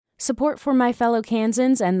Support for My Fellow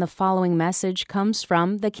Kansans and the following message comes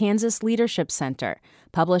from the Kansas Leadership Center,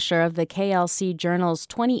 publisher of the KLC Journal's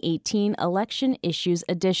 2018 Election Issues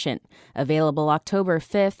Edition, available October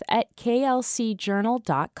 5th at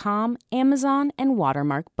klcjournal.com, Amazon, and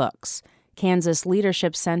Watermark Books. Kansas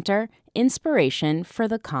Leadership Center, inspiration for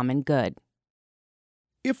the common good.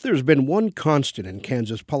 If there's been one constant in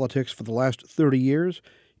Kansas politics for the last 30 years,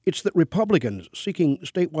 it's that Republicans seeking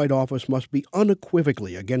statewide office must be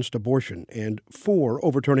unequivocally against abortion and for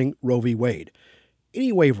overturning Roe v. Wade.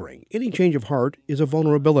 Any wavering, any change of heart is a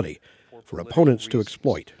vulnerability for opponents to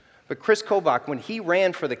exploit. But Chris Kobach, when he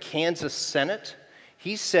ran for the Kansas Senate,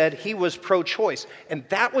 he said he was pro-choice. And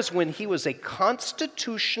that was when he was a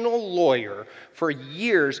constitutional lawyer for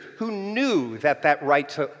years who knew that that right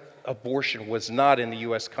to abortion was not in the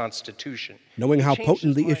U.S. Constitution. Knowing how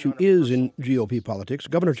potent the issue is in GOP politics,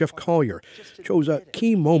 Governor Jeff Collier chose a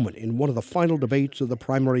key moment in one of the final debates of the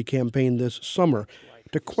primary campaign this summer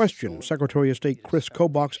to question Secretary of State Chris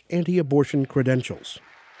Kobach's anti-abortion credentials.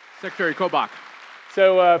 Secretary Kobach.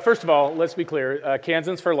 So first of all, let's be clear.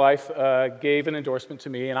 Kansans for Life gave an endorsement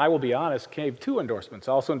to me, and I will be honest, gave two endorsements.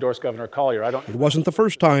 I also endorsed Governor Collier. It wasn't the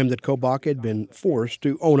first time that Kobach had been forced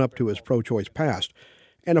to own up to his pro-choice past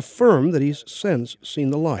and affirm that he's since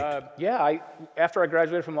seen the light. After I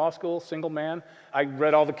graduated from law school, single man, I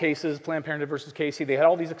read all the cases, Planned Parenthood versus Casey. They had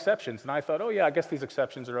all these exceptions, and I thought, oh yeah, I guess these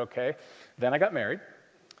exceptions are okay. Then I got married.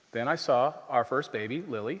 Then I saw our first baby,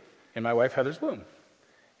 Lily, in my wife Heather's womb.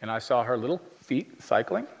 And I saw her little feet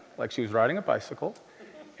cycling like she was riding a bicycle.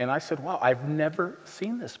 And I said, wow, I've never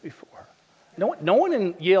seen this before. No one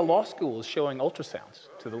in Yale Law School is showing ultrasounds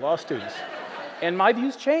to the law students. And my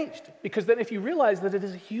views changed, because then if you realize that it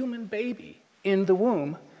is a human baby in the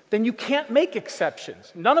womb, then you can't make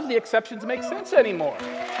exceptions. None of the exceptions make sense anymore.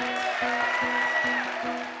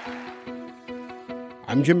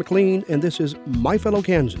 I'm Jim McLean, and this is My Fellow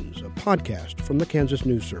Kansans, a podcast from the Kansas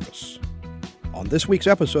News Service. On this week's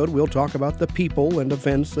episode, we'll talk about the people and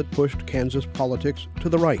events that pushed Kansas politics to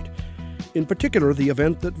the right. In particular, the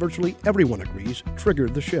event that virtually everyone agrees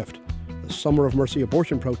triggered the shift. The Summer of Mercy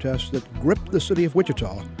abortion protests that gripped the city of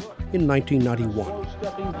Wichita in 1991.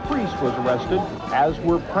 Stepping priest was arrested, as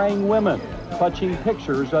were praying women, clutching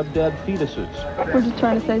pictures of dead fetuses. We're just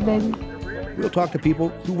trying to save babies. We'll talk to people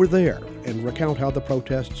who were there and recount how the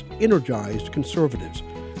protests energized conservatives,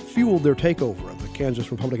 fueled their takeover of the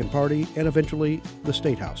Kansas Republican Party and eventually the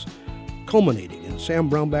State House, culminating in Sam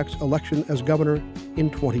Brownback's election as governor in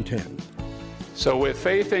 2010. So with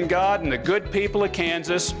faith in God and the good people of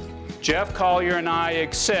Kansas, Jeff Collier and I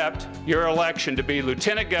accept your election to be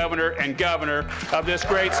Lieutenant Governor and Governor of this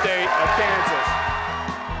great state of Kansas.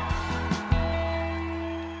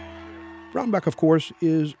 Brownback, of course,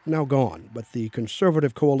 is now gone, but the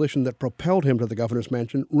conservative coalition that propelled him to the governor's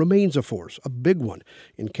mansion remains a force, a big one,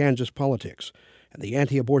 in Kansas politics. And the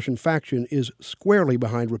anti-abortion faction is squarely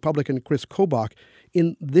behind Republican Chris Kobach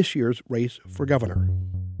in this year's race for governor.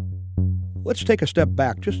 Let's take a step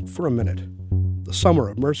back just for a minute. The Summer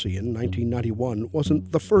of Mercy in 1991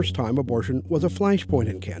 wasn't the first time abortion was a flashpoint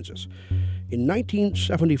in Kansas. In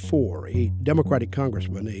 1974, a Democratic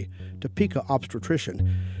congressman, a Topeka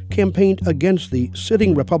obstetrician, campaigned against the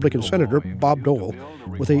sitting Republican Senator, Bob Dole,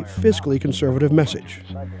 with a fiscally conservative message.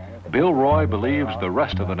 Bill Roy believes the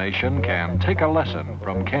rest of the nation can take a lesson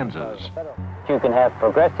from Kansas. You can have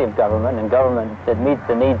progressive government and government that meets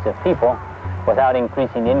the needs of people without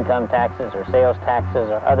increasing income taxes or sales taxes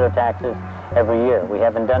or other taxes every year. We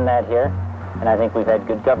haven't done that here, and I think we've had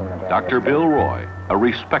good government. Dr. Bill Roy, a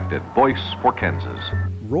respected voice for Kansas.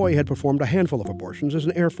 Roy had performed a handful of abortions as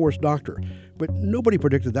an Air Force doctor, but nobody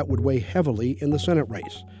predicted that would weigh heavily in the Senate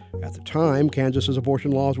race. At the time, Kansas's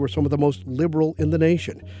abortion laws were some of the most liberal in the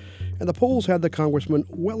nation, and the polls had the congressman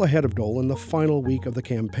well ahead of Dole in the final week of the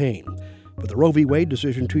campaign. But the Roe v. Wade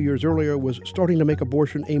decision 2 years earlier was starting to make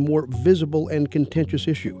abortion a more visible and contentious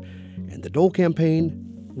issue, and the Dole campaign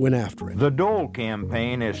went after it. The Dole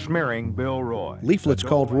campaign is smearing Bill Roy. Leaflets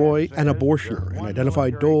called Roy an abortioner and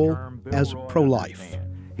identified Dole as pro-life.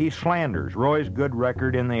 He slanders Roy's good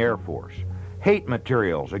record in the Air Force. Hate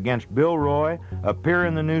materials against Bill Roy appear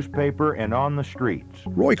in the newspaper and on the streets.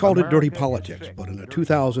 Roy called it dirty politics, but in a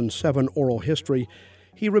 2007 oral history,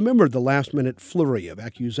 he remembered the last-minute flurry of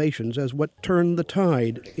accusations as what turned the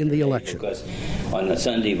tide in the election. Because on the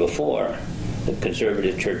Sunday before, the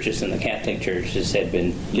conservative churches and the Catholic churches had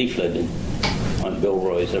been leafleted on Bill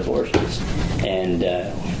Roy's abortions. And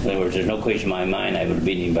in other words, there's no question in my mind I would have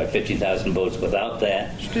beaten him by 50,000 votes without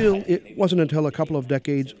that. Still, it wasn't until a couple of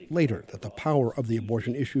decades later that the power of the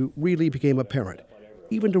abortion issue really became apparent,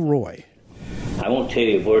 even to Roy. I won't tell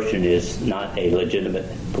you abortion is not a legitimate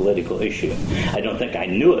political issue. I don't think I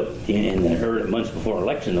knew it in the early months before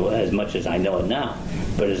election as much as I know it now.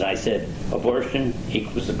 But as I said, abortion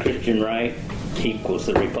equals the Christian right, equals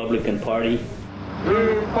the Republican Party.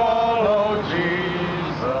 We follow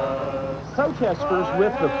Jesus. Protesters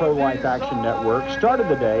with the Pro-Life Action Network started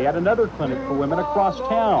the day at another clinic for women across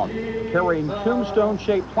town, carrying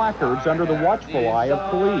tombstone-shaped placards under the watchful eye of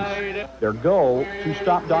police. Their goal, to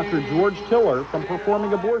stop Dr. George Tiller from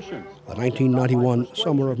performing abortions. The 1991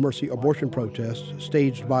 Summer of Mercy abortion protests,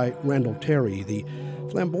 staged by Randall Terry, the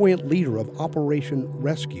flamboyant leader of Operation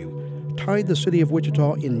Rescue, tied the city of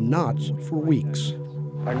Wichita in knots for weeks.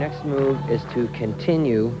 Our next move is to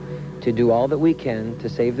continue to do all that we can to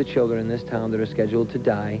save the children in this town that are scheduled to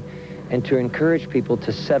die, and to encourage people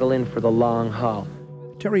to settle in for the long haul.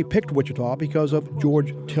 Terry picked Wichita because of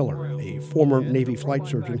George Tiller, a former Navy flight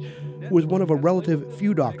surgeon who was one of a relative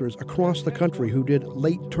few doctors across the country who did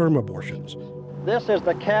late-term abortions. This is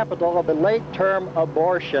the capital of the late-term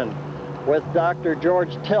abortion with Dr.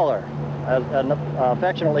 George Tiller,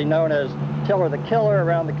 affectionately known as Tiller the Killer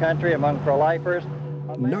around the country among pro-lifers.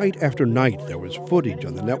 Night after night, there was footage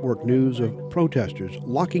on the network news of protesters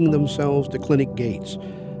locking themselves to clinic gates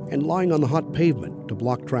and lying on the hot pavement to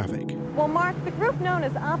block traffic. Well, Mark, the group known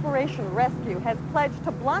as Operation Rescue has pledged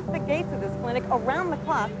to block the gates of this clinic around the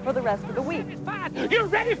clock for the rest of the week. You're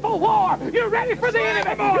ready for war! You're ready for the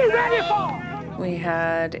enemy! You're ready for... We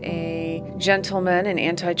had a gentleman, an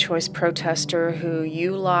anti-choice protester, who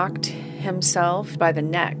U-locked himself by the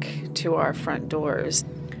neck to our front doors.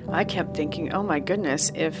 I kept thinking, oh my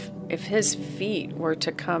goodness, if his feet were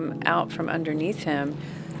to come out from underneath him,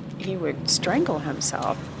 he would strangle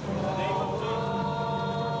himself.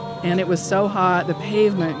 And it was so hot, the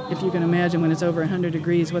pavement, if you can imagine when it's over 100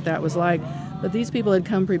 degrees, what that was like. But these people had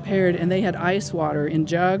come prepared, and they had ice water in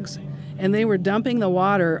jugs, and they were dumping the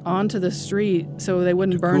water onto the street so they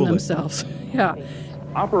wouldn't burn themselves. Yeah.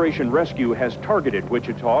 Operation Rescue has targeted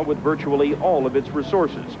Wichita with virtually all of its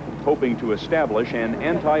resources, hoping to establish an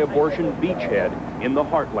anti-abortion beachhead in the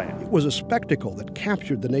heartland. It was a spectacle that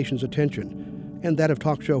captured the nation's attention, and that of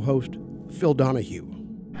talk show host Phil Donahue.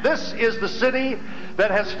 This is the city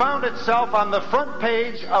that has found itself on the front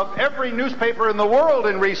page of every newspaper in the world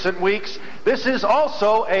in recent weeks. This is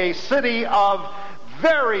also a city of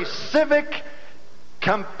very civic,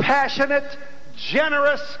 compassionate,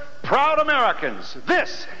 generous, proud Americans.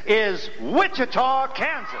 This is Wichita,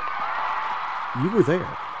 Kansas. You were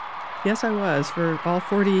there. Yes, I was, for all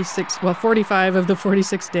 45 of the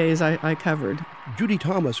 46 days I covered. Judy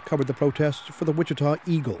Thomas covered the protests for the Wichita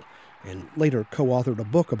Eagle and later co-authored a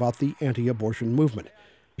book about the anti-abortion movement.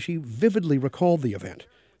 She vividly recalled the event,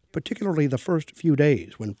 particularly the first few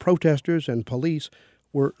days when protesters and police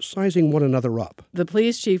were sizing one another up. The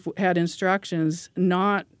police chief had instructions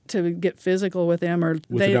not to get physical with them. With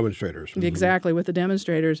the demonstrators. Exactly, with the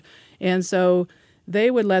demonstrators. And so they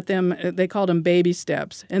would let them, they called them baby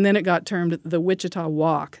steps, and then it got termed the Wichita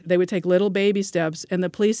Walk. They would take little baby steps, and the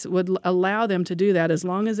police would allow them to do that as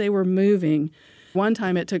long as they were moving. One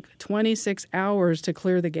time it took 26 hours to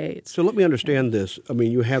clear the gates. So let me understand this. I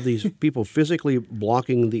mean, you have these people physically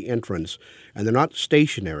blocking the entrance, and they're not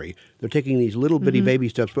stationary. They're taking these little bitty baby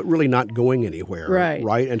steps, but really not going anywhere.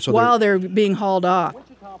 Right? And so while they're being hauled off.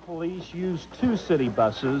 Wichita police used 2 city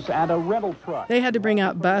buses and a rental truck. They had to bring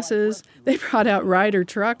out buses. They brought out rider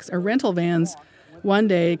trucks or rental vans one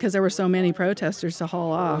day because there were so many protesters to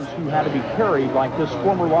haul off. Who had to be carried, like this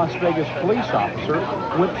former Las Vegas police officer,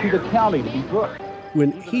 went to the county to be booked.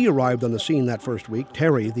 When he arrived on the scene that first week,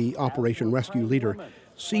 Terry, the Operation Rescue leader,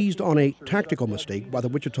 seized on a tactical mistake by the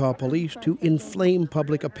Wichita police to inflame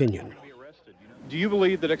public opinion. Do you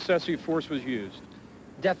believe that excessive force was used?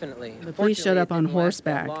 Definitely. The police showed up on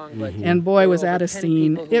horseback, and boy, was that a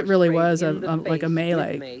scene. It really was like a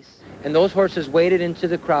melee. And those horses waded into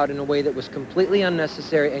the crowd in a way that was completely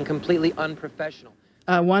unnecessary and completely unprofessional.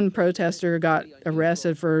 One protester got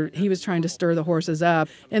arrested he was trying to stir the horses up.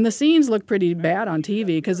 And the scenes looked pretty bad on TV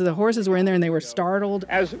because the horses were in there and they were startled.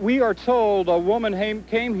 As we are told, a woman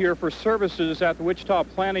came here for services at the Wichita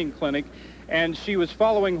Planning Clinic, and she was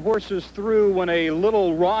following horses through when a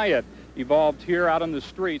little riot evolved here out on the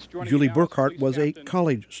streets. Julie Burkhart was a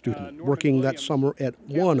college student working that summer at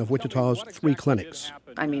one of Wichita's 3 clinics.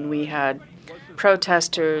 I mean, we had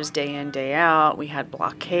protesters day in, day out. We had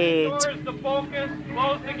blockades.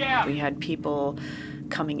 We had people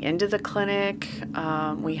coming into the clinic.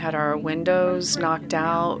 We had our windows knocked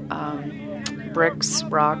out. Bricks,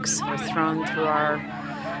 rocks were thrown through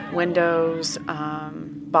our windows.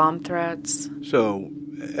 Bomb threats. So,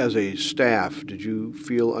 as a staff, did you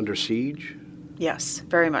feel under siege? Yes,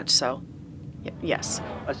 very much so. Yes.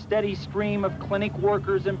 A steady stream of clinic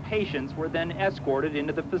workers and patients were then escorted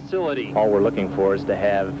into the facility. All we're looking for is to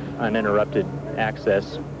have uninterrupted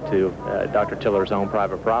access to Dr. Tiller's own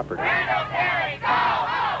private property.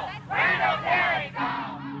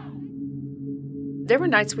 There were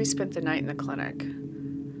nights we spent the night in the clinic.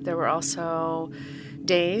 There were also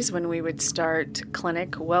days when we would start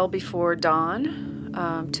clinic well before dawn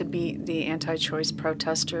to beat the anti-choice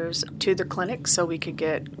protesters to the clinic so we could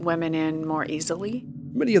get women in more easily.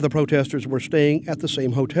 Many of the protesters were staying at the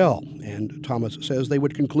same hotel, and Thomas says they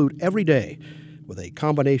would conclude every day with a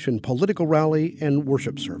combination political rally and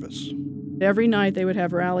worship service. Every night they would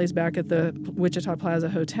have rallies back at the Wichita Plaza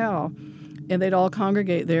Hotel, and they'd all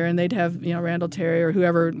congregate there, and they'd have, Randall Terry or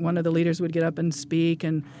whoever, one of the leaders would get up and speak,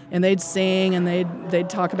 and they'd sing, and they'd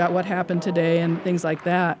talk about what happened today and things like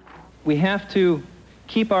that. We have to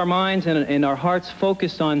keep our minds and our hearts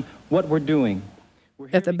focused on what we're doing.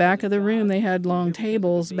 At the back of the room, they had long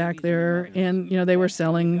tables back there, and, they were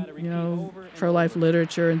selling, pro-life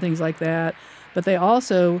literature and things like that. But they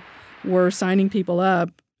also were signing people up.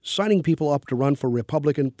 Signing people up to run for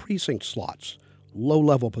Republican precinct slots,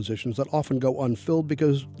 low-level positions that often go unfilled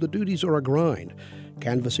because the duties are a grind,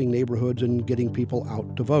 canvassing neighborhoods and getting people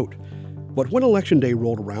out to vote. But when Election Day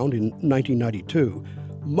rolled around in 1992,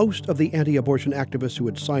 most of the anti-abortion activists who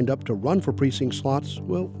had signed up to run for precinct slots,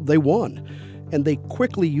 well, they won. And they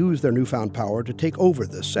quickly used their newfound power to take over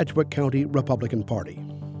the Sedgwick County Republican Party.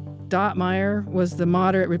 Dot Meyer was the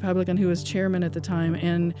moderate Republican who was chairman at the time,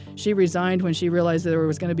 and she resigned when she realized that there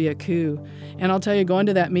was going to be a coup. And I'll tell you, going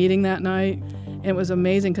to that meeting that night, it was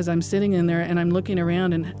amazing because I'm sitting in there and I'm looking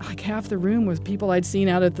around, and like half the room was people I'd seen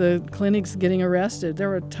out at the clinics getting arrested. There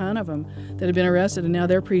were a ton of them that had been arrested, and now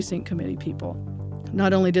they're precinct committee people.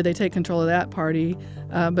 Not only did they take control of that party,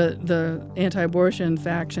 but the anti-abortion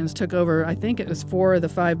factions took over, I think it was 4 of the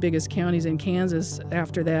 5 biggest counties in Kansas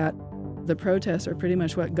after that. The protests are pretty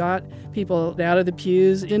much what got people out of the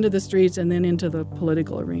pews, into the streets, and then into the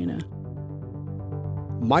political arena.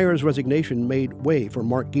 Meyer's resignation made way for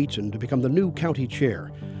Mark Geetson to become the new county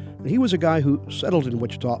chair. And he was a guy who settled in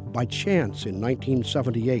Wichita by chance in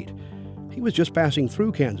 1978. He was just passing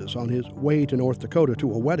through Kansas on his way to North Dakota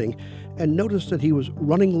to a wedding and noticed that he was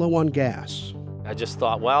running low on gas. I just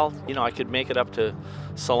thought, well, I could make it up to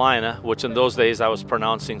Salina, which in those days I was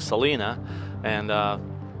pronouncing Salina. And I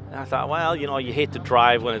thought, well, you hate to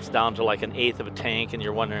drive when it's down to like 1/8 of a tank and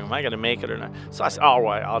you're wondering, am I going to make it or not? So I said, all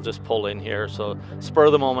right, I'll just pull in here. So spur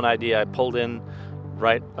of the moment idea, I pulled in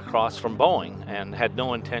right across from Boeing and had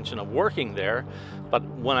no intention of working there. But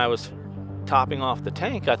when I was topping off the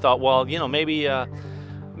tank, I thought, well, maybe I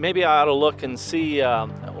ought to look and see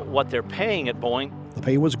what they're paying at Boeing. The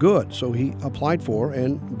pay was good, so he applied for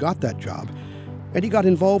and got that job. And he got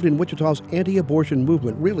involved in Wichita's anti-abortion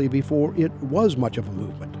movement really before it was much of a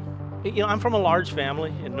movement. I'm from a large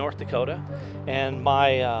family in North Dakota, and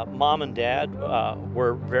my mom and dad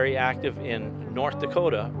were very active in North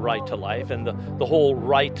Dakota Right to Life and the whole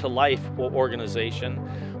Right to Life organization,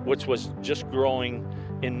 which was just growing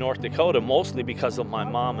in North Dakota, mostly because of my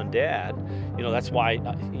mom and dad. That's why,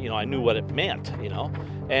 I knew what it meant,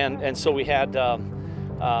 And so we had the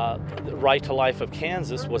Right to Life of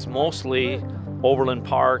Kansas was mostly Overland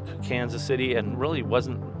Park, Kansas City, and really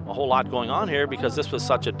wasn't a whole lot going on here because this was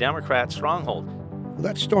such a Democrat stronghold.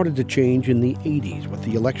 That started to change in the 80s with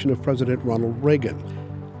the election of President Ronald Reagan.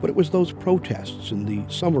 But it was those protests in the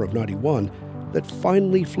summer of '91 that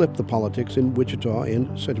finally flipped the politics in Wichita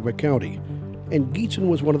and Sedgwick County. And Geetson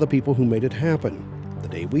was one of the people who made it happen. The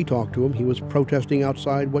day we talked to him, he was protesting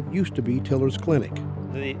outside what used to be Tiller's clinic.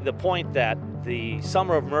 The point that the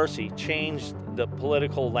Summer of Mercy changed the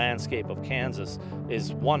political landscape of Kansas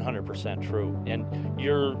is 100% true. And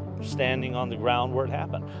you're standing on the ground where it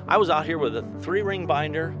happened. I was out here with a 3-ring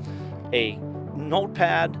binder, a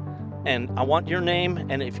notepad, and I want your name.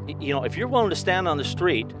 And if you're willing to stand on the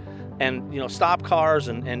street and stop cars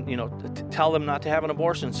and tell them not to have an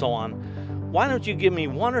abortion and so on, why don't you give me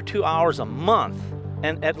 1 or 2 hours a month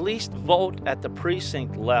and at least vote at the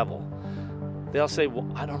precinct level? They'll say, well,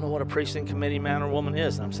 I don't know what a precinct committee man or woman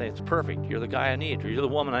is. And I'm saying, it's perfect. You're the guy I need, or you're the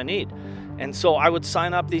woman I need. And so I would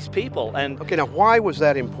sign up these people. And okay, now why was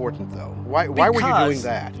that important, though? Why were you doing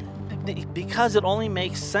that? Because it only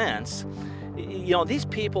makes sense. These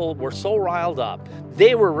people were so riled up.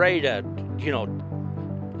 They were ready to,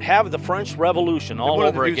 have the French Revolution all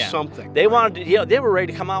over again. Something. They wanted to, they were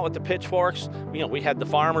ready to come out with the pitchforks. We had the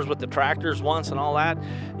farmers with the tractors once and all that.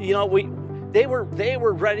 They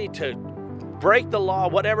were ready to break the law,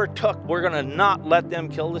 whatever it took. We're going to not let them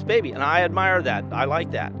kill this baby. And I admire that. I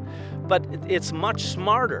like that. But it's much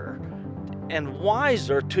smarter and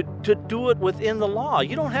wiser to do it within the law.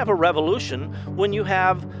 You don't have a revolution when you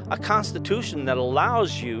have a constitution that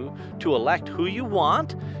allows you to elect who you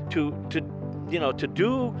want, to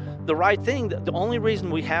do the right thing. The only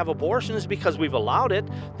reason we have abortion is because we've allowed it.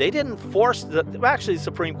 They didn't force actually the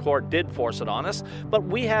Supreme Court did force it on us, but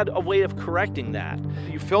we had a way of correcting that.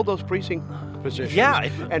 You filled those precinct positions. Yeah.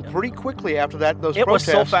 And pretty quickly after that, those It protests...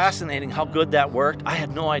 was so fascinating how good that worked. I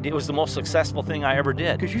had no idea. It was the most successful thing I ever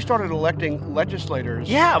did. Because you started electing legislators,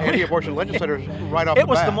 yeah, anti-abortion legislators, right off the bat. It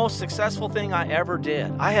was the most successful thing I ever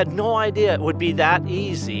did. I had no idea it would be that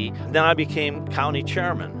easy. Then I became county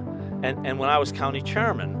chairman. And when I was county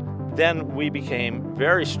chairman, then we became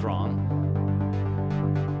very strong.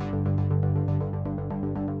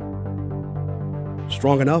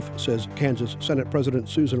 Strong enough, says Kansas Senate President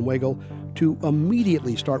Susan Wagle, to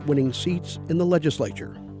immediately start winning seats in the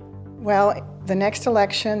legislature. Well, the next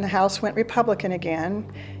election, the House went Republican again,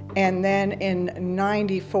 and then in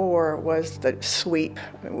 '94 was the sweep.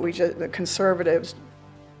 The conservatives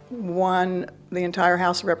won the entire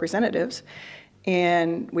House of Representatives,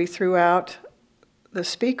 and we threw out the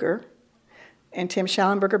Speaker, and Tim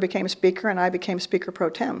Schallenberger became Speaker, and I became Speaker pro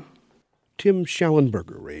tem. Tim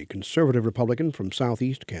Schallenberger, a conservative Republican from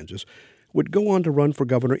southeast Kansas, would go on to run for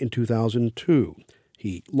governor in 2002.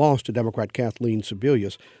 He lost to Democrat Kathleen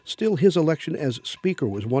Sebelius. Still, his election as Speaker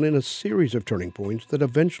was one in a series of turning points that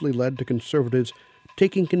eventually led to conservatives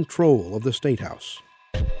taking control of the State House.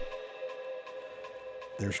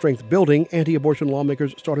 Their strength building, anti-abortion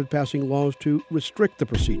lawmakers started passing laws to restrict the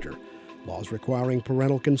procedure. Laws requiring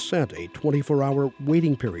parental consent, a 24-hour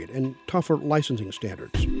waiting period, and tougher licensing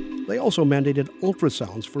standards. They also mandated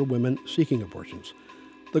ultrasounds for women seeking abortions.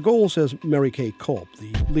 The goal, says Mary Kay Culp,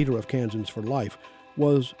 the leader of Kansans for Life,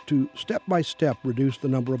 was to step-by-step reduce the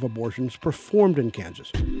number of abortions performed in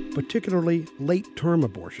Kansas, particularly late-term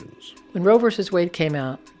abortions. When Roe v. Wade came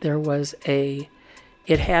out,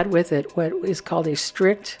 it had with it what is called a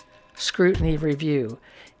strict scrutiny review.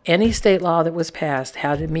 Any state law that was passed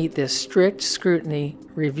had to meet this strict scrutiny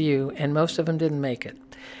review, and most of them didn't make it.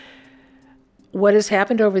 What has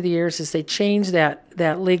happened over the years is they changed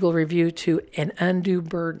that legal review to an undue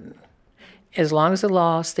burden. As long as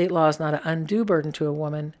the state law is not an undue burden to a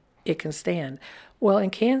woman, it can stand. Well, in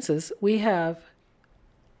Kansas, we have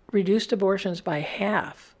reduced abortions by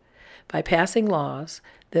half by passing laws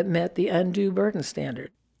that met the undue burden standard.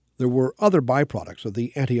 There were other byproducts of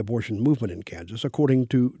the anti-abortion movement in Kansas, according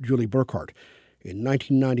to Julie Burkhart. In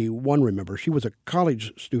 1991, remember, she was a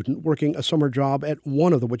college student working a summer job at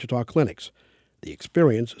one of the Wichita clinics. The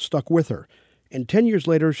experience stuck with her, and 10 years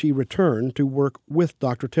later, she returned to work with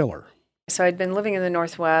Dr. Tiller. So I'd been living in the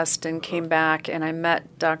Northwest and came back, and I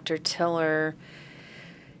met Dr. Tiller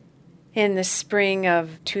in the spring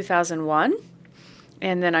of 2001,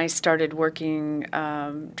 and then I started working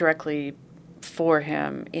directly for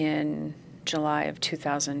him in July of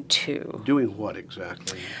 2002. Doing what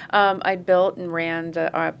exactly? I built and ran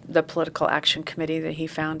the political action committee that he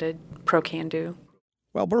founded, Pro-Can-Do.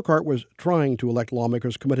 While Burkhart was trying to elect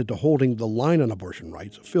lawmakers committed to holding the line on abortion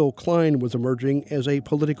rights, Phil Klein was emerging as a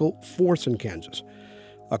political force in Kansas.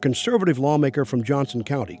 A conservative lawmaker from Johnson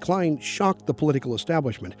County, Klein shocked the political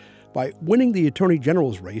establishment by winning the Attorney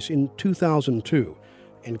General's race in 2002.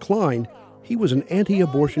 And Klein, he was an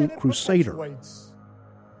anti-abortion crusader.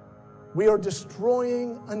 We are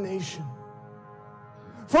destroying a nation.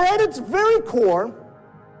 For at its very core,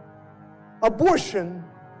 abortion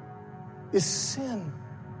is sin.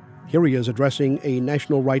 Here he is addressing a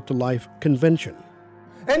National Right to Life convention.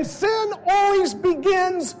 And sin always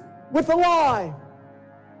begins with a lie.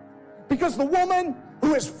 Because the woman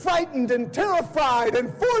who is frightened and terrified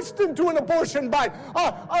and forced into an abortion by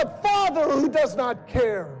a father who does not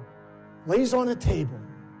care, lays on a table.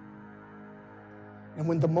 And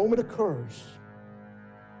when the moment occurs,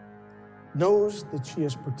 knows that she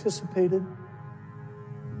has participated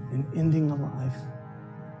in ending a life.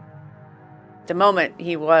 The moment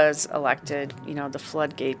he was elected, the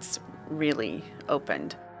floodgates really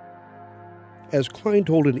opened. As Klein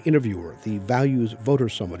told an interviewer at the Values Voter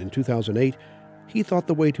Summit in 2008, he thought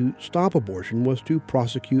the way to stop abortion was to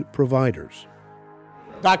prosecute providers.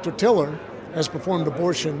 Dr. Tiller has performed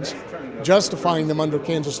abortions, justifying them under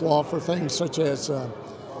Kansas law for things such as,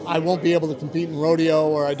 I won't be able to compete in rodeo,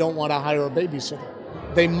 or I don't want to hire a babysitter.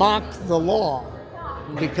 They mock the law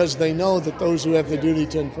because they know that those who have the duty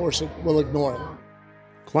to enforce it will ignore it.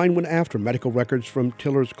 Klein went after medical records from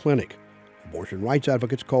Tiller's clinic. Abortion rights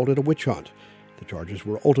advocates called it a witch hunt. The charges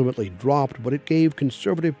were ultimately dropped, but it gave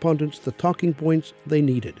conservative pundits the talking points they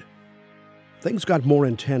needed. Things got more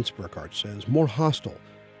intense, Burkhart says, more hostile.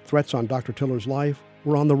 Threats on Dr. Tiller's life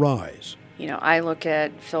were on the rise. I look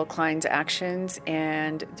at Phil Klein's actions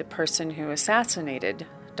and the person who assassinated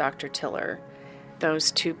Dr. Tiller.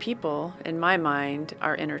 Those two people, in my mind,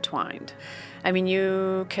 are intertwined. I mean,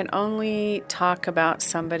 you can only talk about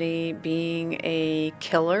somebody being a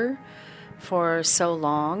killer for so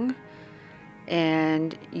long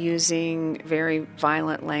and using very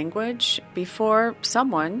violent language before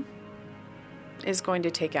someone is going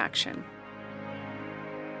to take action.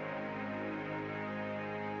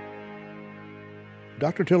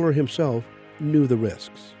 Dr. Tiller himself knew the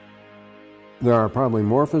risks. There are probably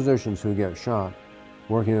more physicians who get shot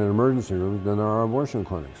working in emergency rooms than there are abortion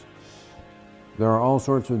clinics. There are all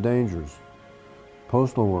sorts of dangers.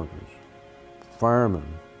 Postal workers, firemen,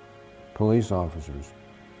 police officers.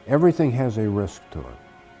 Everything has a risk to it.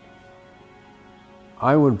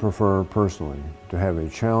 I would prefer, personally, to have a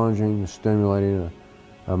challenging, stimulating,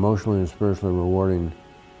 emotionally and spiritually rewarding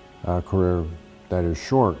career that is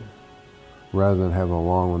short, rather than have a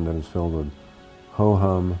long one that is filled with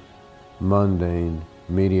ho-hum, mundane,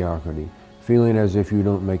 mediocrity, feeling as if you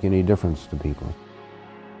don't make any difference to people.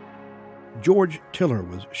 George Tiller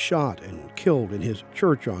was shot and killed in his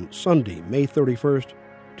church on Sunday, May 31st,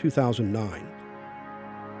 2009.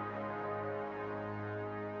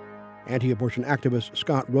 Anti-abortion activist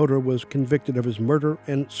Scott Roeder was convicted of his murder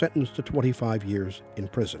and sentenced to 25 years in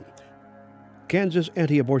prison. Kansas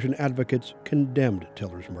anti-abortion advocates condemned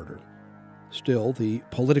Tiller's murder. Still, the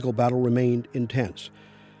political battle remained intense.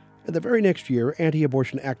 And the very next year,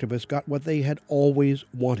 anti-abortion activists got what they had always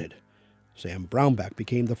wanted. Sam Brownback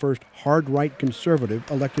became the first hard-right conservative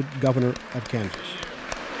elected governor of Kansas.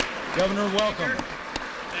 Governor, welcome.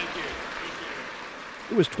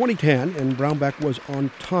 It was 2010, and Brownback was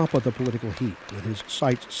on top of the political heat, with his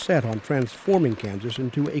sights set on transforming Kansas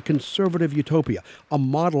into a conservative utopia, a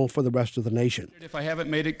model for the rest of the nation. If I haven't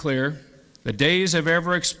made it clear, the days of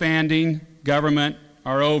ever-expanding government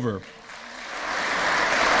are over.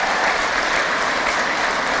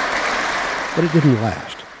 But it didn't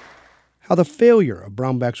last. How the failure of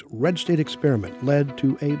Brownback's red state experiment led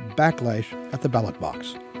to a backlash at the ballot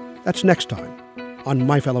box. That's next time on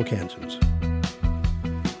My Fellow Kansans.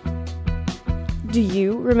 Do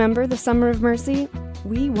you remember the Summer of Mercy?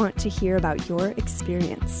 We want to hear about your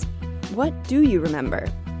experience. What do you remember?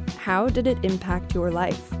 How did it impact your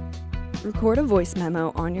life? Record a voice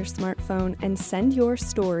memo on your smartphone and send your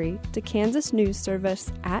story to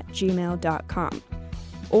kansasnewsservice@gmail.com.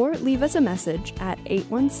 Or leave us a message at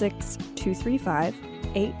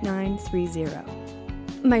 816-235-8930.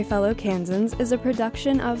 My Fellow Kansans is a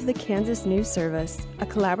production of the Kansas News Service, a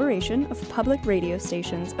collaboration of public radio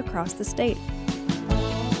stations across the state.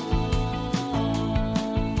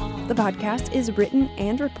 The podcast is written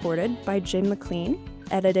and reported by Jim McLean,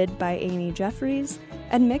 edited by Amy Jeffries,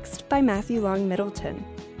 and mixed by Matthew Long Middleton.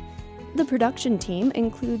 The production team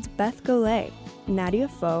includes Beth Golay, Nadia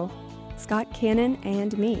Foe, Scott Cannon,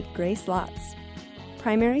 and me, Grace Lotz.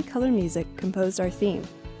 Primary color music composed our theme.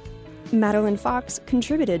 Madeline Fox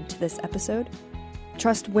contributed to this episode.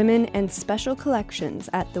 Trust Women and Special Collections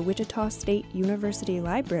at the Wichita State University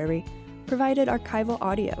Library provided archival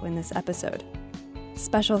audio in this episode.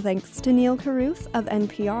 Special thanks to Neil Carruth of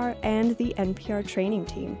NPR and the NPR training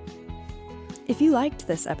team. If you liked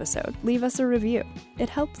this episode, leave us a review. It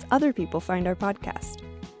helps other people find our podcast.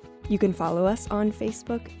 You can follow us on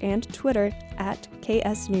Facebook and Twitter at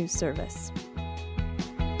KS News Service.